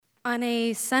On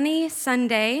a sunny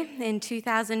Sunday in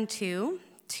 2002,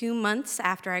 2 months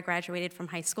after I graduated from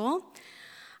high school,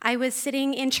 I was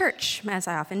sitting in church, as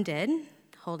I often did,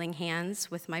 holding hands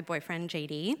with my boyfriend,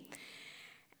 JD,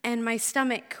 and my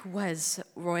stomach was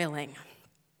roiling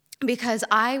because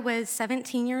I was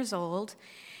 17 years old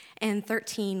and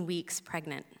 13 weeks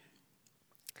pregnant.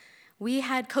 We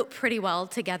had coped pretty well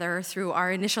together through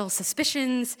our initial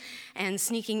suspicions and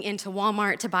sneaking into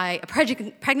Walmart to buy a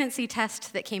pregnancy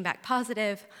test that came back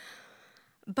positive.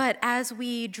 But as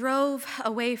we drove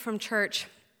away from church,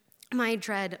 my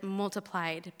dread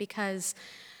multiplied because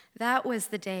that was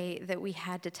the day that we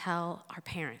had to tell our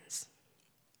parents.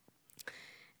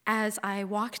 As I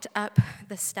walked up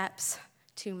the steps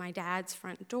to my dad's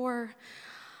front door,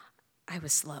 I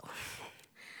was slow.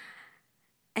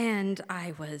 And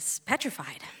I was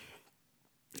petrified.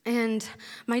 And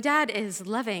my dad is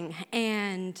loving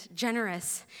and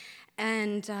generous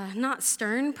and not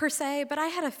stern per se, but I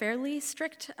had a fairly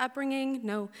strict upbringing.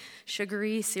 No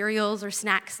sugary cereals or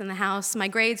snacks in the house. My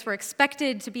grades were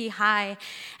expected to be high,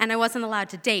 and I wasn't allowed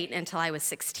to date until I was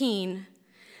 16.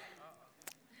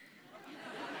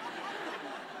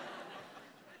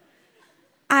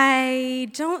 I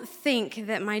don't think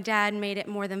that my dad made it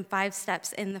more than 5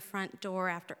 steps in the front door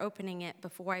after opening it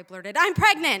before I blurted, "I'm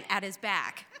pregnant," at his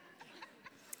back.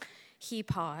 He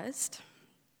paused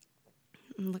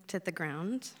and looked at the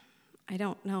ground. I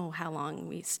don't know how long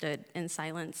we stood in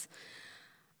silence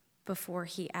before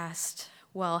he asked,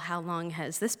 "Well, how long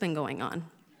has this been going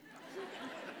on?"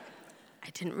 I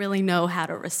didn't really know how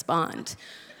to respond.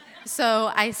 So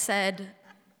I said,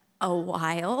 "A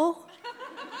while."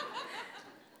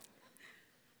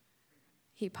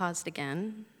 He paused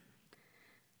again.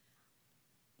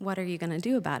 "What are you going to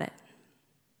do about it?"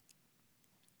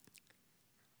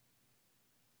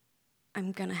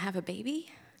 "I'm going to have a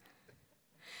baby."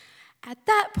 At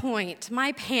that point,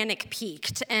 my panic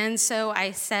peaked, and so I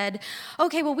said,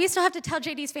 "Okay, well, we still have to tell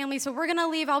JD's family, so we're going to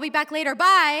leave. I'll be back later.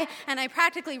 Bye." And I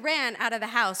practically ran out of the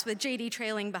house with JD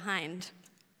trailing behind.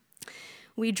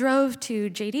 We drove to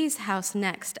JD's house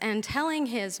next, and telling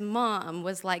his mom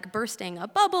was like bursting a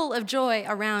bubble of joy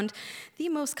around the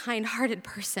most kind-hearted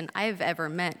person I've ever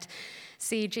met.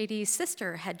 See, JD's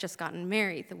sister had just gotten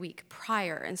married the week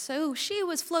prior, and so she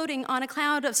was floating on a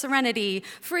cloud of serenity,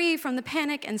 free from the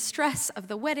panic and stress of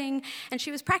the wedding, and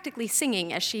she was practically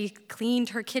singing as she cleaned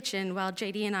her kitchen while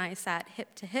JD and I sat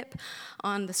hip to hip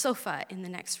on the sofa in the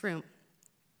next room.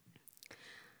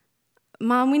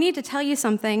 "Mom, we need to tell you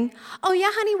something." "Oh, yeah,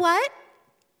 honey, what?"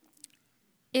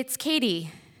 "It's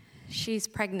Katie. She's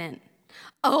pregnant."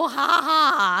 "Oh, ha,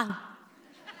 ha."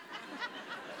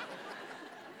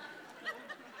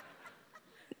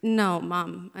 "No,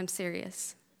 Mom, I'm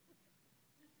serious."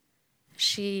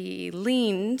 She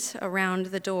leaned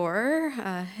around the door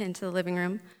into the living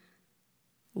room.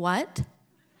 "What?"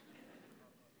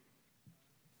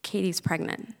 "Katie's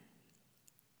pregnant."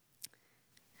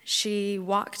 She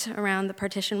walked around the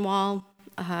partition wall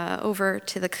over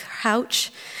to the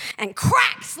couch and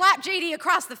crack, slapped JD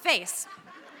across the face.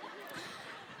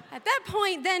 At that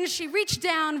point, then she reached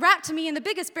down, wrapped me in the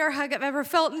biggest bear hug I've ever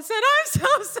felt, and said, "I'm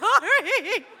so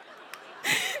sorry.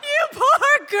 You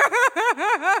poor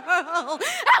girl.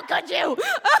 How could you?"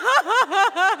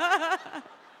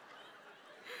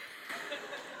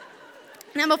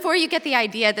 Now, before you get the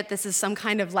idea that this is some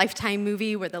kind of Lifetime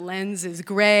movie where the lens is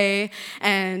gray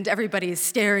and everybody is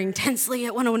staring tensely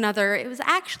at one another, it was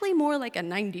actually more like a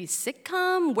 90s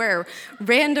sitcom where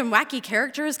random wacky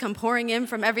characters come pouring in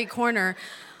from every corner.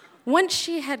 Once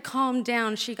she had calmed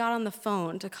down, she got on the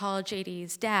phone to call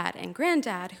JD's dad and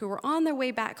granddad, who were on their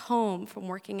way back home from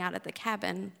working out at the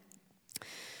cabin.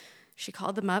 She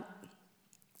called them up.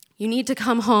 "You need to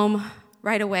come home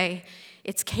right away.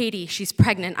 It's Katie. She's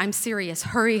pregnant. I'm serious.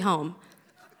 Hurry home."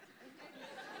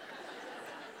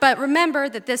 But remember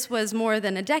that this was more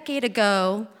than a decade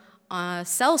ago,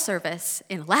 cell service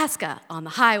in Alaska on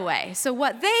the highway. So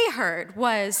what they heard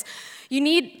was,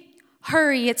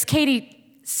 "Hurry, it's Katie.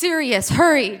 Serious,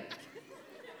 hurry."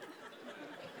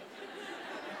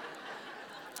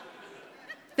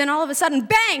 Then all of a sudden,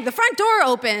 bang, the front door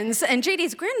opens, and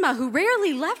JD's grandma, who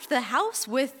rarely left the house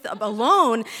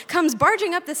alone, comes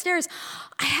barging up the stairs.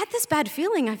 "I had this bad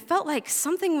feeling. I felt like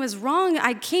something was wrong.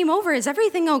 I came over. Is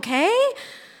everything okay?"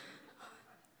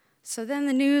 So then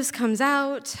the news comes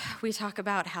out. We talk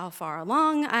about how far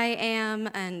along I am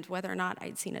and whether or not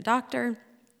I'd seen a doctor.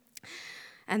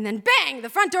 And then bang, the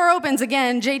front door opens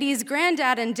again. JD's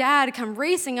granddad and dad come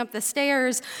racing up the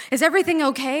stairs. "Is everything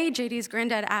okay?" JD's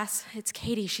granddad asks. "It's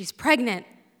Katie. She's pregnant."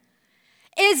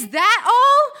 Is that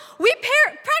all? We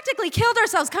practically killed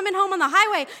ourselves coming home on the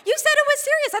highway. You said it was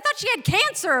serious. I thought she had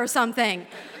cancer or something.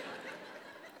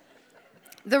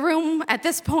 The room at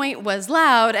this point was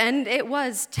loud, and it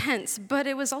was tense, but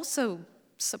it was also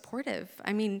supportive.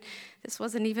 I mean, this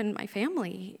wasn't even my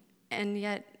family, and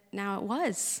yet now it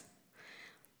was.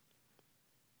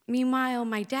 Meanwhile,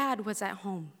 my dad was at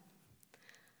home,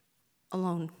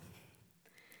 alone.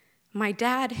 My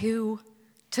dad, who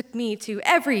took me to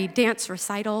every dance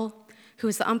recital, who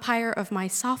was the umpire of my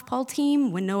softball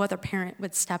team when no other parent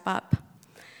would step up,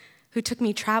 who took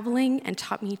me traveling and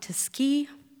taught me to ski,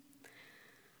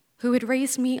 who had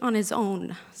raised me on his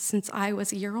own since I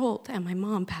was a year old and my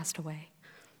mom passed away.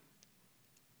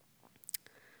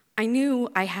 I knew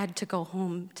I had to go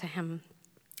home to him,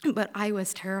 but I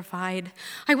was terrified.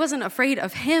 I wasn't afraid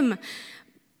of him,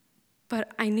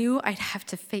 but I knew I'd have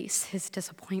to face his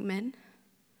disappointment,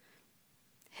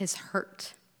 his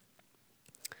hurt.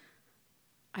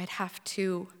 I'd have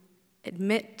to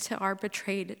admit to our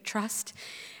betrayed trust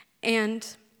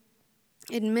and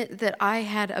admit that I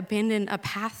had abandoned a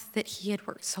path that he had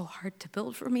worked so hard to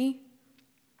build for me.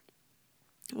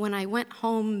 When I went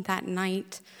home that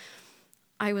night,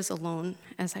 I was alone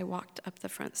as I walked up the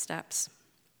front steps.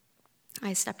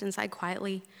 I stepped inside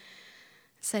quietly,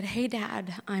 said, "Hey,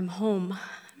 Dad, I'm home."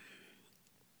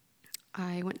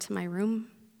 I went to my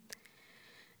room,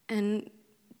 and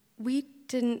we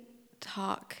didn't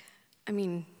talk,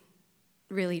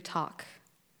 really talk,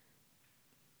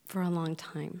 for a long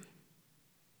time.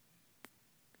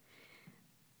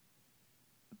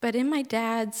 But in my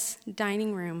dad's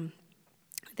dining room,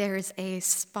 there's a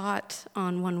spot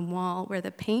on one wall where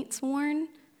the paint's worn.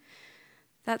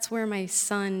 That's where my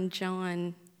son,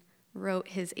 John, wrote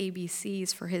his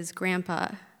ABCs for his grandpa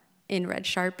in red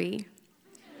Sharpie.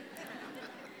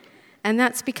 And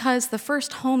that's because the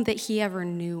first home that he ever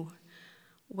knew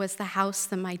was the house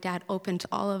that my dad opened to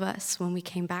all of us when we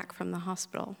came back from the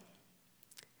hospital.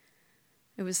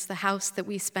 It was the house that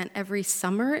we spent every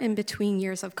summer in between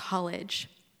years of college,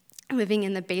 living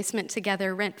in the basement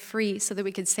together rent-free so that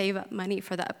we could save up money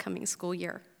for the upcoming school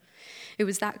year. It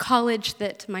was that college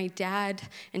that my dad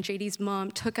and JD's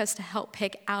mom took us to help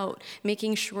pick out,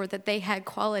 making sure that they had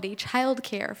quality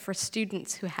childcare for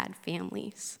students who had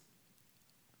families.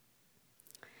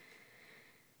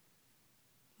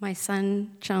 My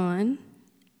son, John,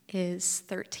 is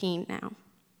 13 now.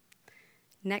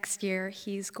 Next year,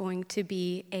 he's going to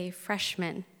be a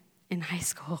freshman in high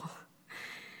school.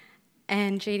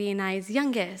 And JD and I's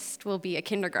youngest will be a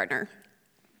kindergartner.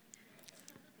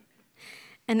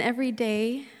 And every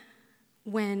day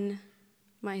when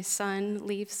my son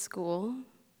leaves school,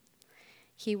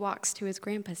 he walks to his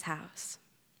grandpa's house,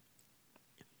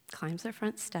 climbs the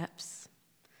front steps,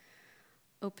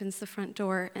 opens the front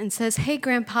door, and says, "Hey,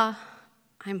 Grandpa,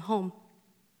 I'm home."